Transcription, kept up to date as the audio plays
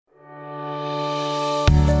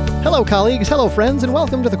Hello, colleagues. Hello, friends, and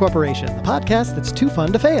welcome to The Corporation, the podcast that's too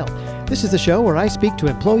fun to fail. This is the show where I speak to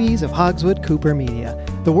employees of Hogswood Cooper Media,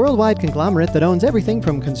 the worldwide conglomerate that owns everything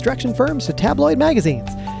from construction firms to tabloid magazines.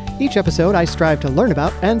 Each episode, I strive to learn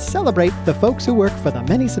about and celebrate the folks who work for the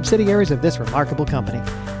many subsidiaries of this remarkable company.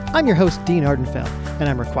 I'm your host, Dean Ardenfeld, and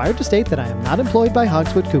I'm required to state that I am not employed by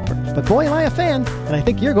Hogswood Cooper. But boy, am I a fan, and I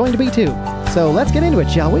think you're going to be too. So let's get into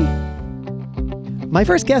it, shall we? My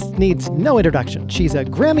first guest needs no introduction. She's a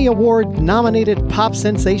Grammy Award-nominated pop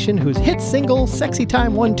sensation whose hit single, Sexy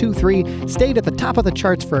Time 123, stayed at the top of the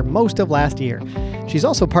charts for most of last year. She's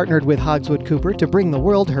also partnered with Hogswood Cooper to bring the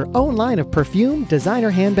world her own line of perfume,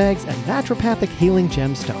 designer handbags, and naturopathic healing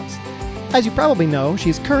gemstones. As you probably know,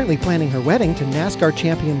 she's currently planning her wedding to NASCAR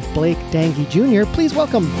champion Blake Dange Jr. Please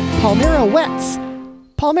welcome Palmyra Wetz.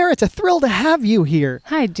 Palmyra, it's a thrill to have you here.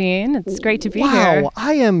 Hi, Dean. It's great to be here. Wow,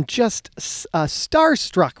 I am just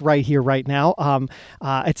starstruck right here, right now.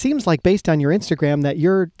 It seems like, based on your Instagram, that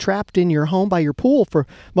you're trapped in your home by your pool for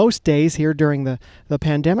most days here during the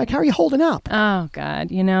pandemic. How are you holding up? Oh,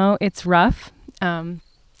 God. You know, it's rough.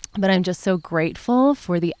 But I'm just so grateful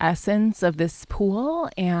for the essence of this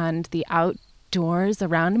pool and the outdoors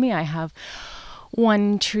around me. I have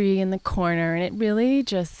one tree in the corner, and it really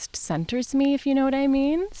just centers me, if you know what I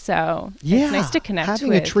mean. So yeah, it's nice to connect with you.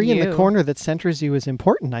 Having a tree in the corner that centers you is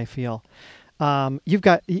important, I feel. You've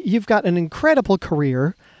got an incredible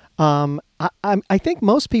career. I think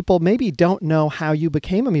most people maybe don't know how you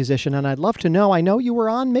became a musician, and I'd love to know. I know you were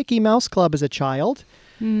on Mickey Mouse Club as a child.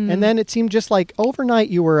 And then it seemed just like overnight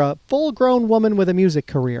you were a full-grown woman with a music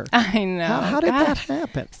career. I know. How did that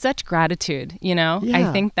happen? Such gratitude, you know? Yeah.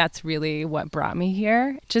 I think that's really what brought me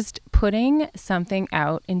here. Just putting something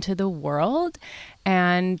out into the world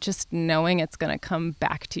and just knowing it's going to come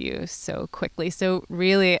back to you so quickly. So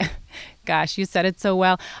really, gosh, you said it so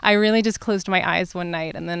well. I really just closed my eyes one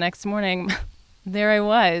night, and the next morning there I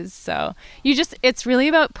was. So it's really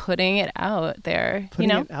about putting it out there.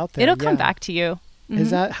 Putting it out there, It'll come back to you.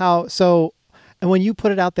 Is that how, so, and when you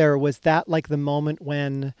put it out there, was that like the moment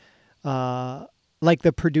when, like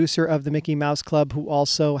the producer of the Mickey Mouse Club, who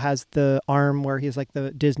also has the arm where he's like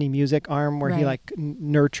the Disney music arm, where he like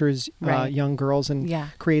nurtures young girls and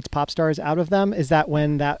creates pop stars out of them? Is that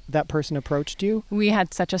when that person approached you? We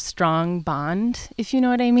had such a strong bond, if you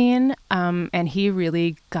know what I mean. And he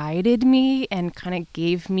really guided me and kind of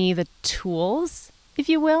gave me the tools, if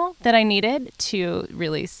you will, that I needed to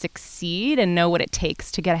really succeed and know what it takes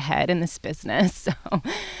to get ahead in this business.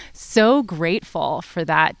 So grateful for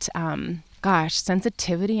that,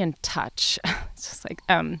 sensitivity and touch. It's just like,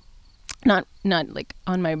 not like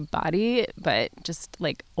on my body, but just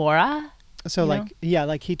like aura. So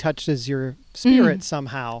like he touches your spirit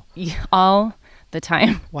somehow. Yeah, all the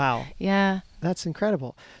time. Wow. Yeah. That's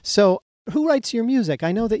incredible. So who writes your music?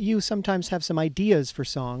 I know that you sometimes have some ideas for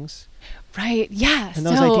songs. Right. Yeah. And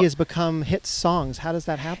those ideas become hit songs. How does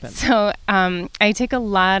that happen? So I take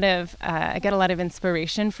I get a lot of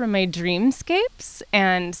inspiration from my dreamscapes.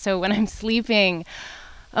 And so when I'm sleeping,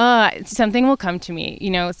 something will come to me, you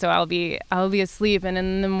know, so I'll be asleep, and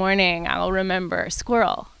in the morning I'll remember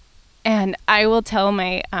squirrel. And I will tell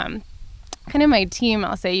my, kind of my team,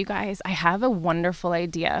 I'll say, you guys, I have a wonderful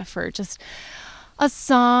idea for just a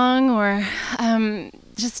song or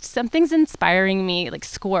just something's inspiring me, like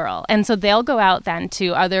squirrel. And so they'll go out then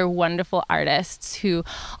to other wonderful artists who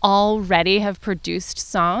already have produced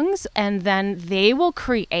songs, and then they will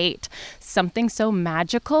create something so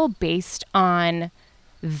magical based on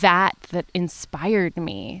that inspired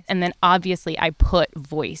me. And then obviously I put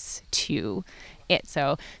voice to it.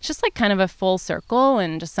 So it's just like kind of a full circle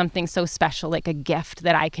and just something so special, like a gift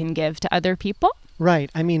that I can give to other people.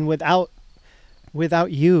 Right. I mean, without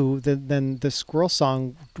you, then the squirrel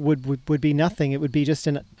song would be nothing. It would be just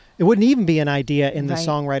it wouldn't even be an idea in the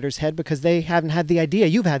songwriter's head, because they haven't had the idea.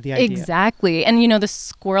 You've had the idea. Exactly. And, you know, the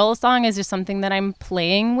squirrel song is just something that I'm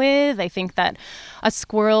playing with. I think that a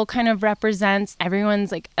squirrel kind of represents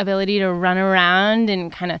everyone's like ability to run around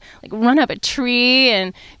and kind of like run up a tree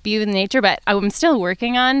and be with nature. But I'm still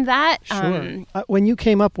working on that. Sure. When you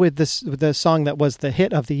came up with the song that was the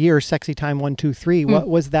hit of the year, Sexy Time 123, what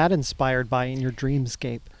was that inspired by in your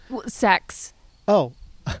dreamscape? Sex. Oh,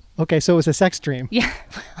 okay. So it was a sex dream. Yeah.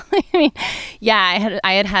 I mean, yeah,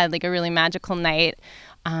 I had like a really magical night.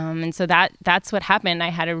 And so that's what happened. I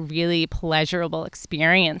had a really pleasurable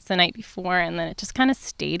experience the night before, and then it just kind of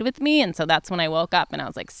stayed with me. And so that's when I woke up and I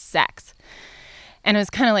was like, sex. And it was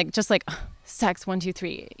kind of like, just like, sex, 1, 2,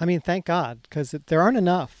 3. I mean, thank God, because there aren't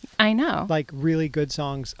enough. I know. Like really good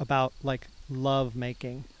songs about like love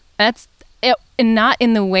making. and not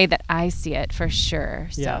in the way that I see it, for sure.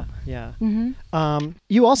 So. Yeah.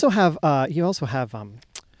 You also have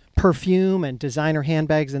perfume and designer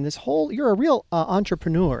handbags and you're a real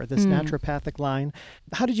entrepreneur, this naturopathic line.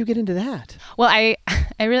 How did you get into that? Well, I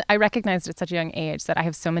recognized at such a young age that I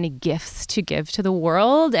have so many gifts to give to the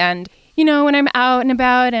world. And, when I'm out and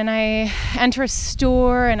about and I enter a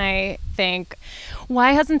store and I think,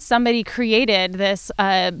 why hasn't somebody created this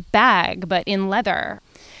bag but in leather?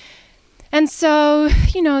 And so,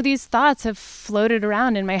 these thoughts have floated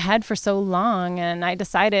around in my head for so long. And I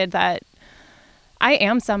decided that I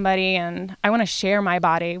am somebody and I want to share my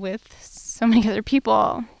body with so many other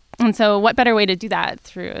people. And so what better way to do that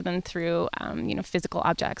than through physical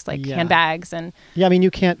objects like handbags and... Yeah, I mean,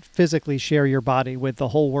 you can't physically share your body with the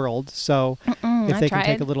whole world. So if they can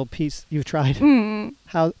take a little piece, you've tried.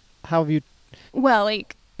 How have you... Well,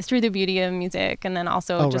 like through the beauty of music and then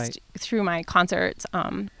also through my concerts.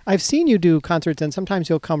 I've seen you do concerts and sometimes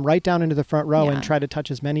you'll come right down into the front row and try to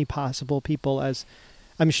touch as many possible people as...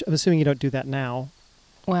 I'm assuming you don't do that now.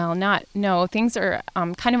 Well, no, things are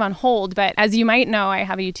kind of on hold, but as you might know, I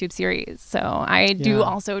have a YouTube series. So I do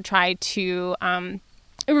also try to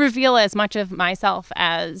reveal as much of myself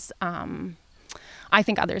as I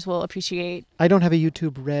think others will appreciate. I don't have a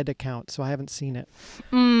YouTube Red account, so I haven't seen it.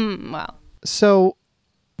 Well. So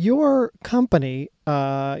your company,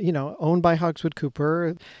 owned by Hogswood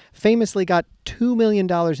Cooper, famously got $2 million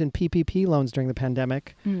in PPP loans during the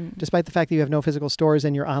pandemic, despite the fact that you have no physical stores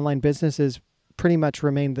and your online businesses pretty much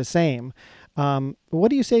remained the same. What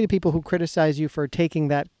do you say to people who criticize you for taking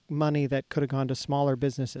that money that could have gone to smaller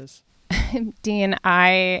businesses? Dean,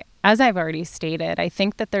 as I've already stated, I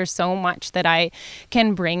think that there's so much that I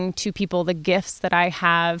can bring to people. The gifts that I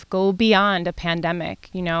have go beyond a pandemic,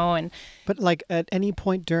 But like at any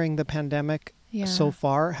point during the pandemic so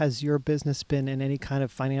far, has your business been in any kind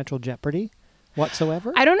of financial jeopardy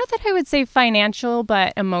whatsoever? I don't know that I would say financial,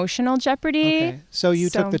 but emotional jeopardy. Okay. So you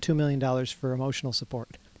took the $2 million for emotional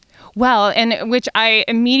support. Well, and which I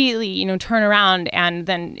immediately, turn around and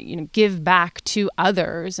then, give back to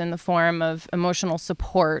others in the form of emotional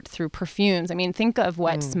support through perfumes. I mean, think of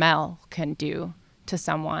what smell can do to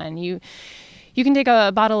someone. You can take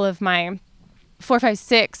a bottle of my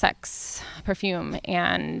 456 Sex perfume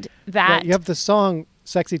and that... Right, you have the song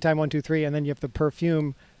Sexy Time 1, 2, 3, and then you have the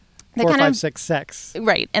perfume 456 Sex.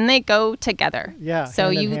 Right. And they go together. Yeah. So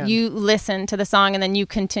you listen to the song and then you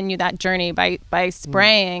continue that journey by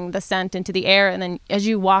spraying the scent into the air. And then as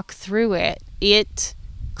you walk through it, it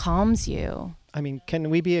calms you. I mean, can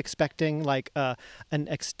we be expecting like an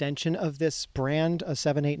extension of this brand, a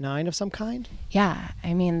 789 of some kind? Yeah.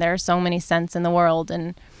 I mean, there are so many scents in the world.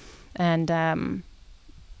 And I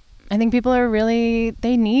think people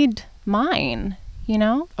they need mine.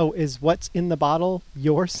 Oh, is what's in the bottle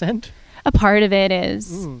your scent? A part of it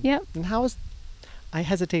is. Yep. And I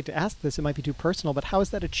hesitate to ask this, it might be too personal, but how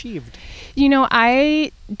is that achieved?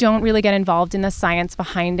 I don't really get involved in the science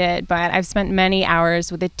behind it, but I've spent many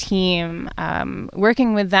hours with a team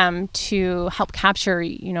working with them to help capture,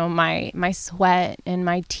 my sweat and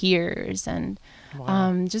my tears and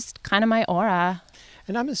just kind of my aura.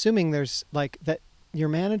 And I'm assuming there's like that. Your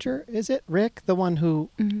manager, is it Rick, the one who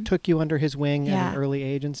took you under his wing at an early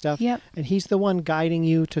age and stuff? Yep. And he's the one guiding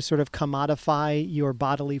you to sort of commodify your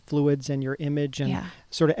bodily fluids and your image and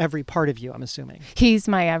sort of every part of you, I'm assuming. He's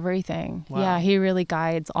my everything. Wow. Yeah, he really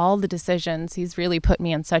guides all the decisions. He's really put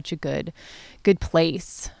me in such a good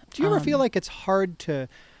place. Do you ever feel like it's hard to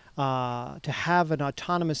have an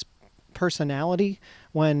autonomous personality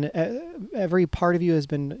when every part of you has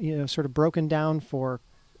been, sort of broken down for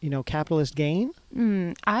capitalist gain?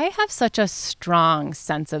 I have such a strong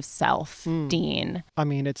sense of self, Dean. I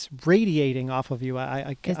mean, it's radiating off of you.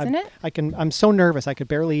 Isn't it? I'm so nervous. I could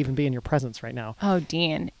barely even be in your presence right now. Oh,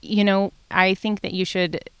 Dean. I think that you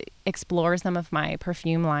should explore some of my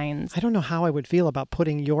perfume lines. I don't know how I would feel about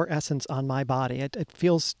putting your essence on my body. It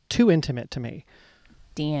feels too intimate to me.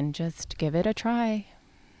 Dean, just give it a try.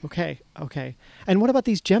 Okay. And what about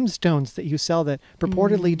these gemstones that you sell that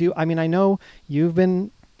purportedly do? I mean, I know you've been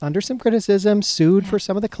under some criticism, sued for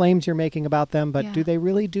some of the claims you're making about them, but do they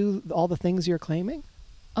really do all the things you're claiming?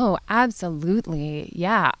 Oh, absolutely.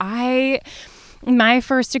 Yeah. My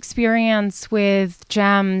first experience with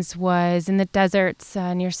gems was in the deserts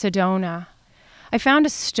near Sedona. I found a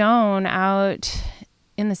stone out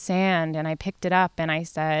in the sand and I picked it up and I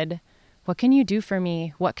said, "What can you do for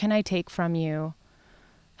me? What can I take from you?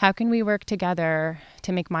 How can we work together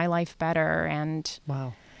to make my life better?" And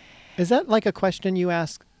wow. Is that like a question you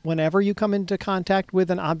ask whenever you come into contact with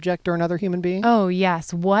an object or another human being? Oh,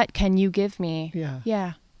 yes. What can you give me? Yeah.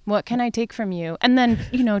 Yeah. What can I take from you? And then,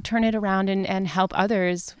 turn it around and help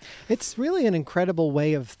others. It's really an incredible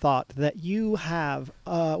way of thought that you have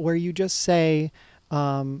where you just say,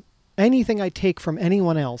 anything I take from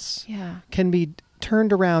anyone else can be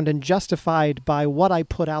turned around and justified by what I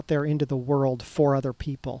put out there into the world for other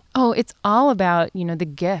people. Oh, it's all about, the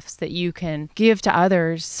gifts that you can give to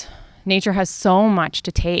others. Nature has so much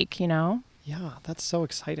to take, Yeah, that's so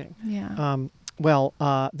exciting. Yeah. Well,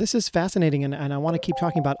 this is fascinating, and I want to keep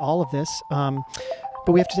talking about all of this, but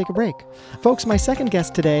we have to take a break. Folks, my second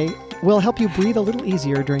guest today will help you breathe a little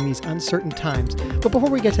easier during these uncertain times. But before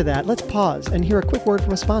we get to that, let's pause and hear a quick word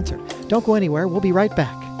from a sponsor. Don't go anywhere. We'll be right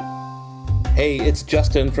back. Hey, it's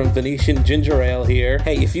Justin from Venetian Ginger Ale here.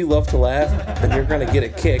 Hey, if you love to laugh, then you're going to get a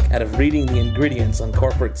kick out of reading the ingredients on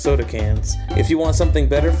corporate soda cans. If you want something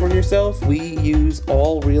better for yourself, we use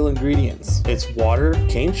all real ingredients. It's water,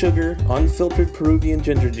 cane sugar, unfiltered Peruvian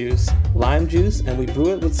ginger juice, lime juice, and we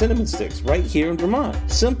brew it with cinnamon sticks right here in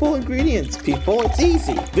Vermont. Simple ingredients, people. It's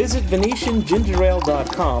easy. Visit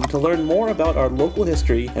VenetianGingerAle.com to learn more about our local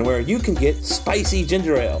history and where you can get spicy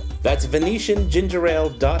ginger ale. That's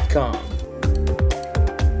VenetianGingerAle.com.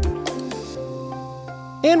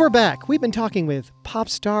 And we're back. We've been talking with pop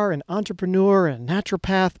star and entrepreneur and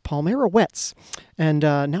naturopath Palmera Wetz. And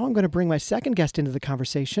now I'm going to bring my second guest into the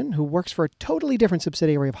conversation, who works for a totally different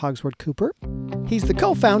subsidiary of Hogswood Cooper. He's the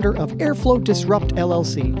co-founder of Airflow Disrupt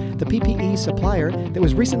LLC, the PPE supplier that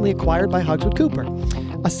was recently acquired by Hogswood Cooper.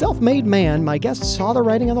 A self-made man, my guest saw the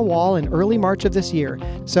writing on the wall in early March of this year.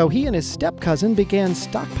 So he and his step-cousin began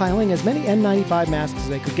stockpiling as many N95 masks as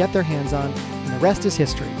they could get their hands on, and the rest is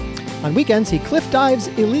history. On weekends, he cliff dives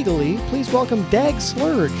illegally. Please welcome Dag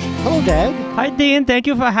Slurge. Hello, Dag. Hi, Dean. Thank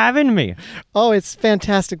you for having me. Oh, it's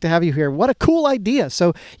fantastic to have you here. What a cool idea.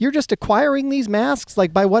 So you're just acquiring these masks,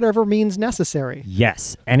 like by whatever means necessary?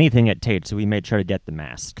 Yes, anything it takes. We made sure to get the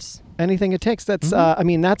masks. Anything it takes. That's,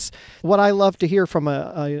 that's what I love to hear from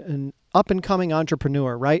an up-and-coming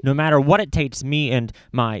entrepreneur, right? No matter what it takes, me and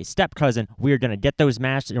my step-cousin, we're going to get those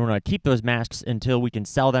masks, and we're going to keep those masks until we can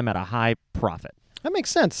sell them at a high profit. That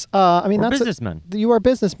makes sense. We're businessmen. You are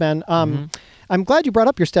businessmen. I'm glad you brought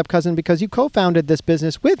up your step-cousin because you co-founded this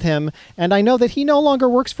business with him, and I know that he no longer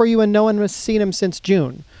works for you and no one has seen him since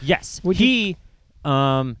June. Yes.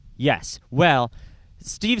 Yes. Well,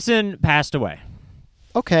 Stevenson passed away.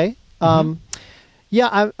 Okay.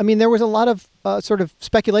 Yeah, I mean, there was a lot of sort of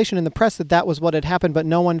speculation in the press that was what had happened, but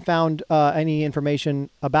no one found any information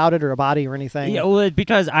about it or a body or anything. Yeah, well,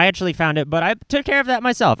 because I actually found it, but I took care of that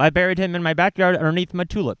myself. I buried him in my backyard underneath my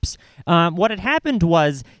tulips. What had happened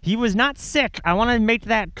was he was not sick. I want to make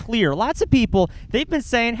that clear. Lots of people, they've been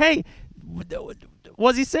saying, hey,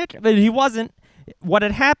 was he sick? But he wasn't. What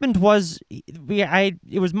had happened was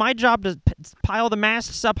it was my job to pile the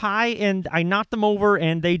masks up high, and I knocked them over,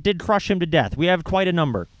 and they did crush him to death. We have quite a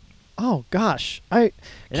number. Oh gosh, That's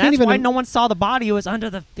why no one saw the body. It was under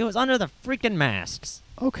the freaking masks.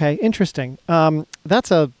 Okay, interesting.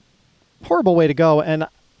 That's a horrible way to go. And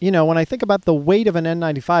when I think about the weight of an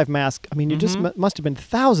N95 mask, I mean, you just must have been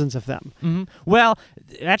thousands of them. Mm-hmm. Well,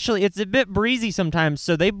 actually, it's a bit breezy sometimes,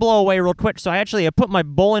 so they blow away real quick. So I put my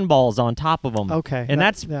bowling balls on top of them. Okay, and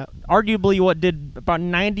that's arguably what did about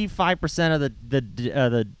 95% of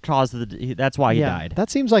the cause of the. That's why he died. That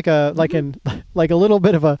seems like a little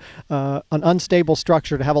bit of an unstable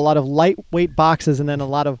structure to have a lot of lightweight boxes and then a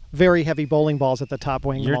lot of very heavy bowling balls at the top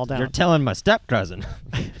weighing them all down. You're telling my step-cousin.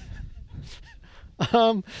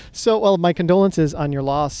 Well, my condolences on your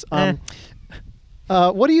loss.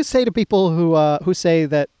 What do you say to people who say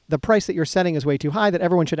that the price that you're setting is way too high, that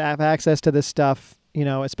everyone should have access to this stuff,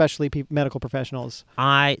 especially medical professionals?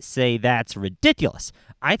 I say that's ridiculous.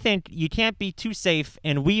 I think you can't be too safe,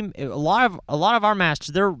 and a lot of our masks,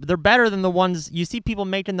 they're better than the ones you see people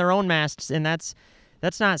making their own masks, and that's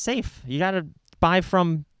not safe. You got to buy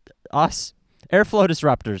from us. Airflow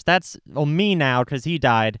disruptors. That's me now because he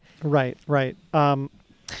died. Right.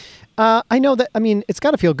 I know that, it's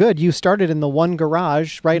got to feel good. You started in the one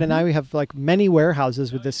garage, right? And now you have many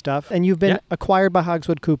warehouses with this stuff. And you've been acquired by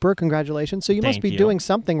Hogswood Cooper. Congratulations. So you must be doing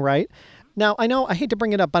something right. Now, I hate to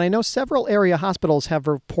bring it up, but I know several area hospitals have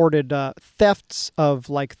reported thefts of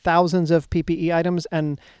thousands of PPE items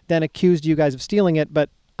and then accused you guys of stealing it. But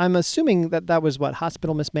I'm assuming that was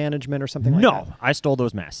hospital mismanagement or something like that. No, I stole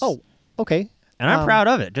those masks. Oh, okay. And I'm proud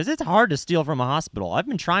of it because it's hard to steal from a hospital. I've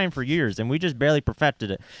been trying for years, and we just barely perfected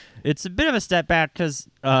it. It's a bit of a step back because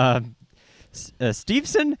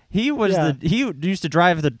Stevenson, he used to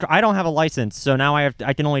drive the. I don't have a license, so now I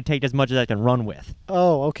can only take as much as I can run with.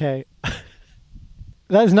 Oh, okay.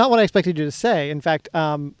 That is not what I expected you to say. In fact,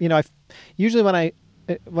 usually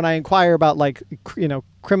when I inquire about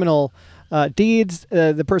criminal deeds.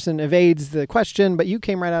 The person evades the question, but you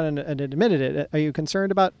came right out and admitted it. Are you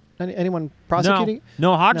concerned about anyone prosecuting?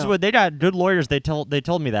 No, Hogswood. They got good lawyers. They told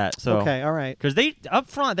me that. So okay, all right. Because they up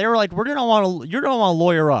front they were like, you're gonna want to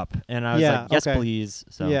lawyer up, and I was like, yes, okay. please.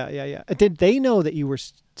 So Yeah. Did they know that you were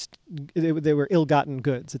they were ill-gotten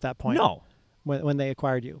goods at that point? No. When they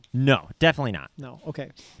acquired you? No, definitely not. No.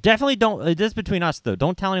 Okay. Definitely don't. This is between us though.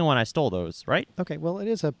 Don't tell anyone I stole those. Right? Okay. Well, it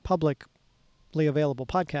is a publicly available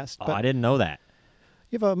podcast. Oh, but I didn't know that.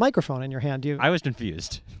 You have a microphone in your hand. I was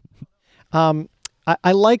confused.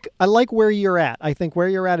 I like where you're at. I think where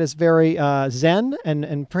you're at is very zen,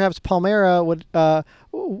 and perhaps Palmera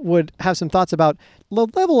would have some thoughts about the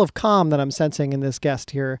level of calm that I'm sensing in this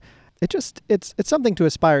guest here. It's something to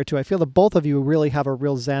aspire to. I feel that both of you really have a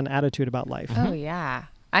real zen attitude about life. Oh yeah.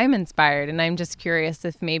 I'm inspired, and I'm just curious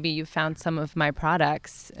if maybe you found some of my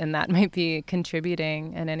products and that might be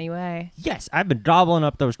contributing in any way. Yes, I've been gobbling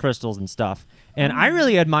up those crystals and stuff. And I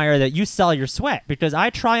really admire that you sell your sweat, because I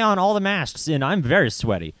try on all the masks and I'm very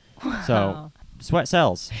sweaty. Wow. So sweat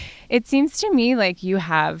sells. It seems to me like you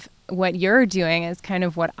have what you're doing is kind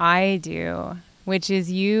of what I do, which is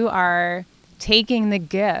you are taking the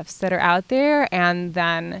gifts that are out there and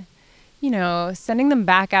then, sending them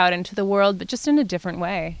back out into the world, but just in a different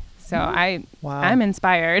way. So I'm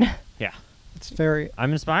inspired. Yeah. It's very...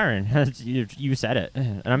 I'm inspiring. You said it.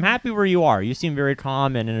 And I'm happy where you are. You seem very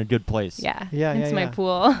calm and in a good place. Yeah. Yeah. It's my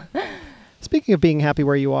pool. Speaking of being happy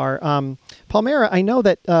where you are, Palmera, I know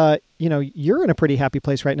that, you're in a pretty happy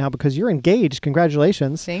place right now because you're engaged.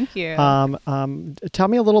 Congratulations. Thank you. Tell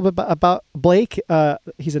me a little bit about Blake.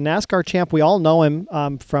 He's a NASCAR champ. We all know him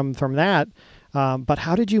from that. But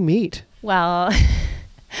how did you meet? Well,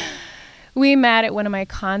 we met at one of my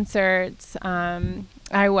concerts.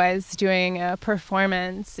 I was doing a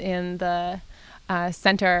performance in the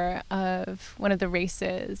center of one of the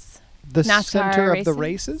races. The NASCAR center racing. of the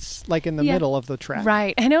races? Like in the middle of the track?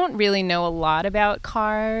 Right. I don't really know a lot about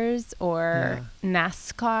cars or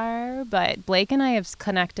NASCAR, but Blake and I have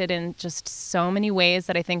connected in just so many ways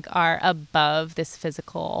that I think are above this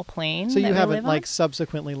physical plane. So you that we haven't live on.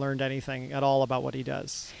 subsequently learned anything at all about what he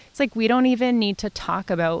does? It's like we don't even need to talk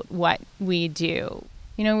about what we do.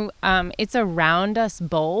 It's around us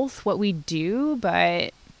both, what we do,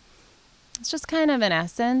 but it's just kind of an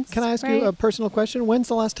essence. Can I ask you a personal question? When's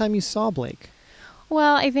the last time you saw Blake?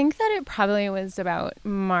 Well, I think that it probably was about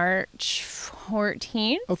March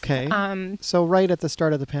 14th. Okay. So right at the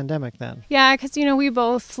start of the pandemic then. Yeah, because, we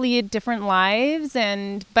both lead different lives.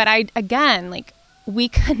 But we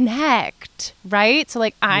connect, right? So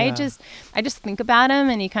I just think about him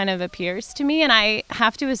and he kind of appears to me, and I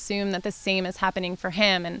have to assume that the same is happening for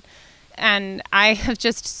him. And I have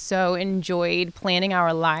just so enjoyed planning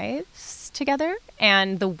our lives together,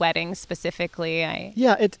 and the wedding specifically.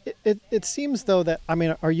 It seems though that,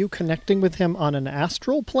 are you connecting with him on an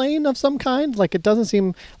astral plane of some kind? Like, it doesn't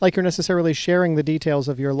seem like you're necessarily sharing the details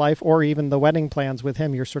of your life or even the wedding plans with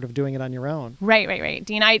him. You're sort of doing it on your own. Right.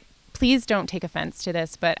 Dean, please don't take offense to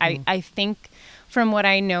this, but I think from what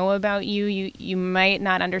I know about you might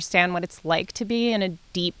not understand what it's like to be in a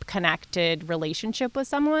deep connected relationship with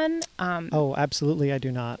someone. Oh, absolutely. I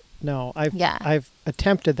do not. No, I've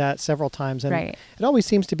attempted that several times, and it always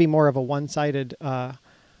seems to be more of a one-sided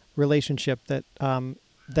relationship that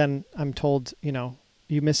then I'm told,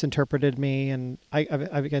 you misinterpreted me, and I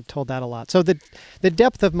get told that a lot. So the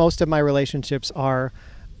depth of most of my relationships are,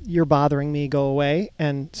 you're bothering me, go away.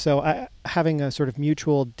 And so having a sort of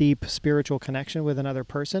mutual, deep spiritual connection with another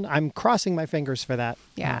person, I'm crossing my fingers for that.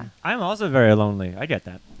 Yeah. I'm also very lonely. I get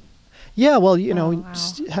that. Yeah, well, wow.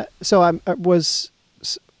 So I was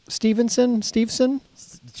Stevenson?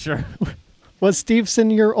 Sure. Was Stevenson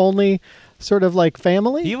your only sort of like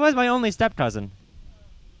family? He was my only step cousin.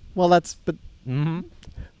 Well,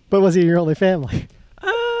 but was he your only family?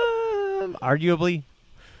 Arguably.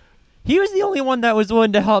 He was the only one that was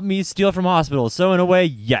willing to help me steal from hospitals. So in a way,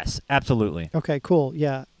 yes, absolutely. Okay, cool.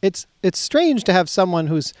 Yeah. It's strange to have someone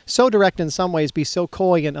who's so direct in some ways be so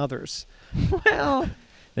coy in others. Well,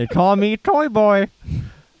 they call me Toy Boy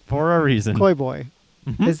for a reason. Coy Boy.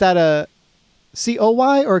 Mm-hmm. Is that a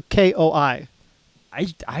COY or KOI?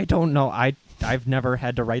 I don't know. I've never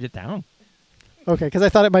had to write it down. Okay, because I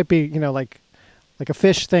thought it might be, like a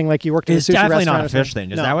fish thing, like you worked in a sushi restaurant. It's definitely not a fish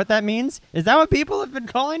thing. Is that what that means? Is that what people have been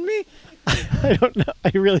calling me? I don't know.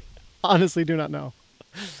 I really, honestly do not know.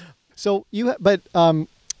 So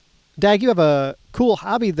Dag, you have a cool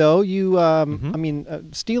hobby though. You,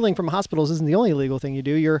 stealing from hospitals isn't the only illegal thing you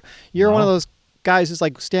do. You're one of those guys who's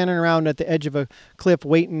like standing around at the edge of a cliff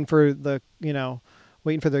waiting for the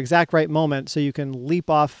exact right moment so you can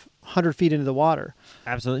leap off 100 feet into the water.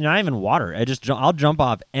 Absolutely. Not even water. I'll jump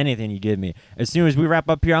off anything you give me. As soon as we wrap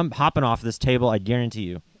up here, I'm hopping off this table, I guarantee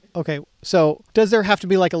you. Okay, so does there have to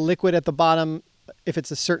be like a liquid at the bottom if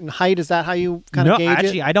it's a certain height? Is that how you kind of gauge it? No,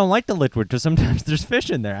 actually, I don't like the liquid because sometimes there's fish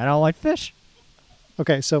in there. I don't like fish.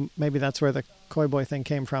 Okay, so maybe that's where the koi boy thing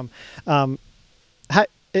came from.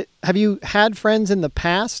 Have you had friends in the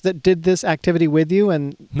past that did this activity with you?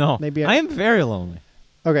 And No, maybe I am very lonely.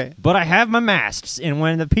 Okay. But I have my masks, and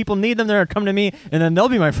when the people need them, they'll come to me, and then they'll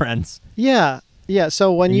be my friends. Yeah.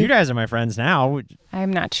 So when you guys are my friends now.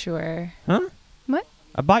 I'm not sure. Huh? What?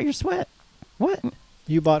 I bought your sweat. What?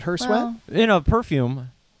 You bought her sweat? In a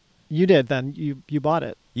perfume. You did then. You bought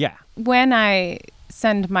it. Yeah. When I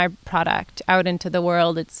send my product out into the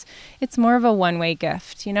world, it's more of a one-way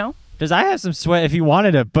gift, you know? Because I have some sweat if you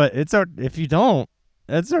wanted it, but if you don't,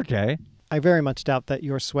 that's okay. I very much doubt that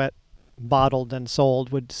your sweat bottled and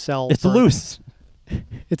sold would sell. It's loose.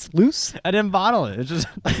 It's loose? I didn't bottle it. It's just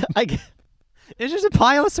it's just a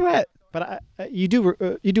pile of sweat. But you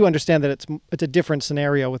do understand that it's a different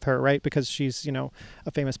scenario with her, right? Because she's,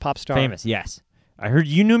 a famous pop star. Famous, yes. I heard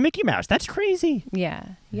you knew Mickey Mouse. That's crazy. Yeah.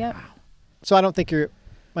 Yep. Wow. So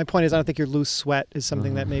my point is I don't think your loose sweat is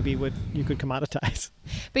something that maybe you could commoditize.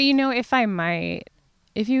 But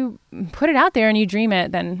if you put it out there and you dream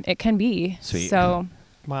it, then it can be. Sweet. So,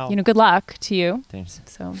 wow. Good luck to you. Thanks.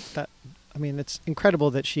 So it's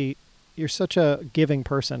incredible that you're such a giving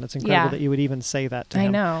person. It's incredible that you would even say that to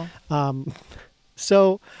him. I know.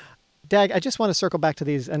 So, Dag, I just want to circle back to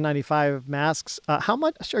these N95 masks. How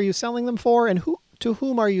much are you selling them for, and to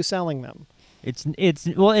whom are you selling them?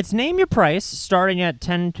 It's name your price, starting at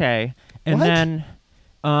 $10K, and What? then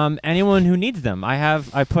anyone who needs them.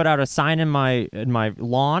 I put out a sign in my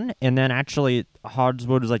lawn, and then actually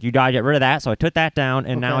Hogswood was like, you gotta get rid of that, so I took that down,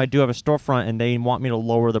 and now I do have a storefront, and they want me to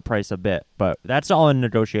lower the price a bit, but that's all in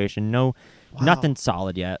negotiation. No, nothing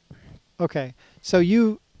solid yet. Okay, so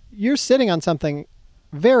you're sitting on something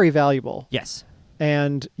very valuable. Yes,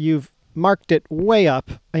 and you've marked it way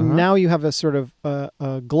up, and now you have a sort of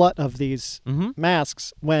a glut of these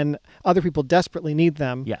masks when other people desperately need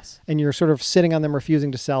them. Yes. And you're sort of sitting on them,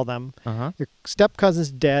 refusing to sell them. Your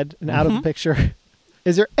step-cousin's dead and out of the picture.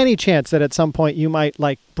 Is there any chance that at some point you might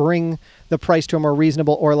bring the price to a more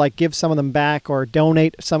reasonable, or give some of them back, or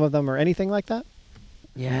donate some of them, or anything like that?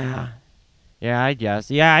 Yeah. Yeah, I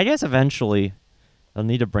guess. Yeah, I guess eventually I'll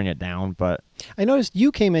need to bring it down, but I noticed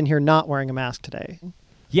you came in here not wearing a mask today.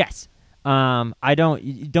 Yes. I don't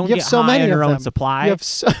you get have so high many on your of own them. supply. You have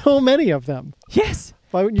so many of them. Yes.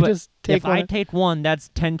 Why wouldn't you But just take if one? I take one, that's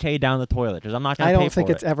 $10K down the toilet because I'm not going to pay for it. I don't think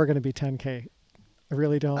it's ever going to be $10K. I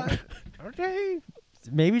really don't. Okay.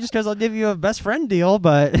 Maybe just because I'll give you a best friend deal,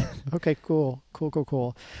 but Okay, cool.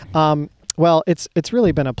 Well, it's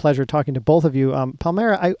really been a pleasure talking to both of you.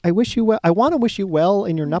 Palmera, I wish you well. I want to wish you well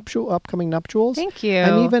in your upcoming nuptials. Thank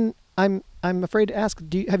you. And I'm afraid to ask,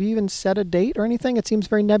 have you even set a date or anything? It seems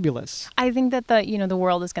very nebulous. I think that the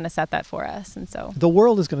world is going to set that for us, and so the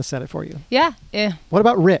world is going to set it for you. Yeah. What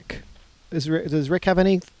about Rick? Does Rick have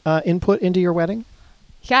any input into your wedding?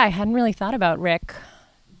 Yeah, I hadn't really thought about Rick.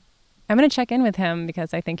 I'm going to check in with him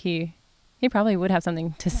because I think he probably would have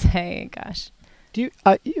something to say. Gosh. Do you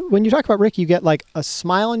when you talk about Rick, you get a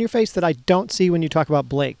smile on your face that I don't see when you talk about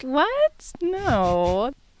Blake? What?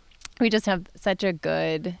 No. We just have such a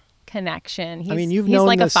good connection. You've he's known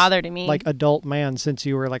like this, a father to me. Adult man since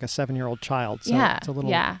you were a 7-year-old child. So yeah. It's a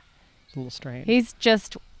little strange. He's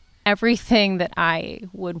just everything that I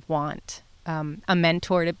would want a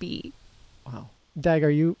mentor to be. Wow. Dag, are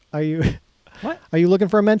you What? Are you looking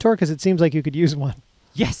for a mentor? Because it seems like you could use one.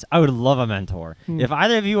 yes, I would love a mentor. If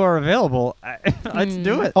either of you are available, let's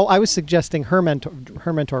do it. Oh, I was suggesting her mentor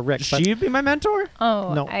Rick. But She'd be my mentor?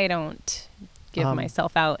 Oh, No. I don't give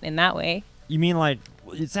myself out in that way. You mean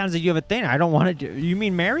it sounds like you have a thing. I don't want to do. You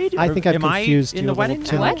mean married? I think I've Am confused I in you the a little wedding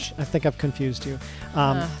too now? much. I think I've confused you.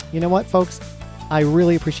 You know what, folks? I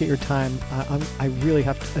really appreciate your time. I really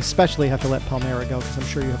especially have to let Palmera go because I'm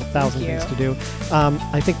sure you have 1,000 things to do.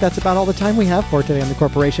 I think that's about all the time we have for today on The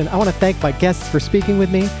Corporation. I want to thank my guests for speaking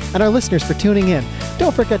with me and our listeners for tuning in.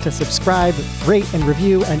 Don't forget to subscribe, rate, and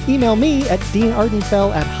review, and email me at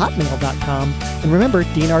deanardenfell@hotmail.com. And remember,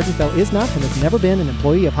 Dean Ardenfell is not and has never been an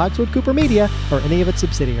employee of Hogswood Cooper Media or any of its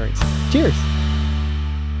subsidiaries. Cheers.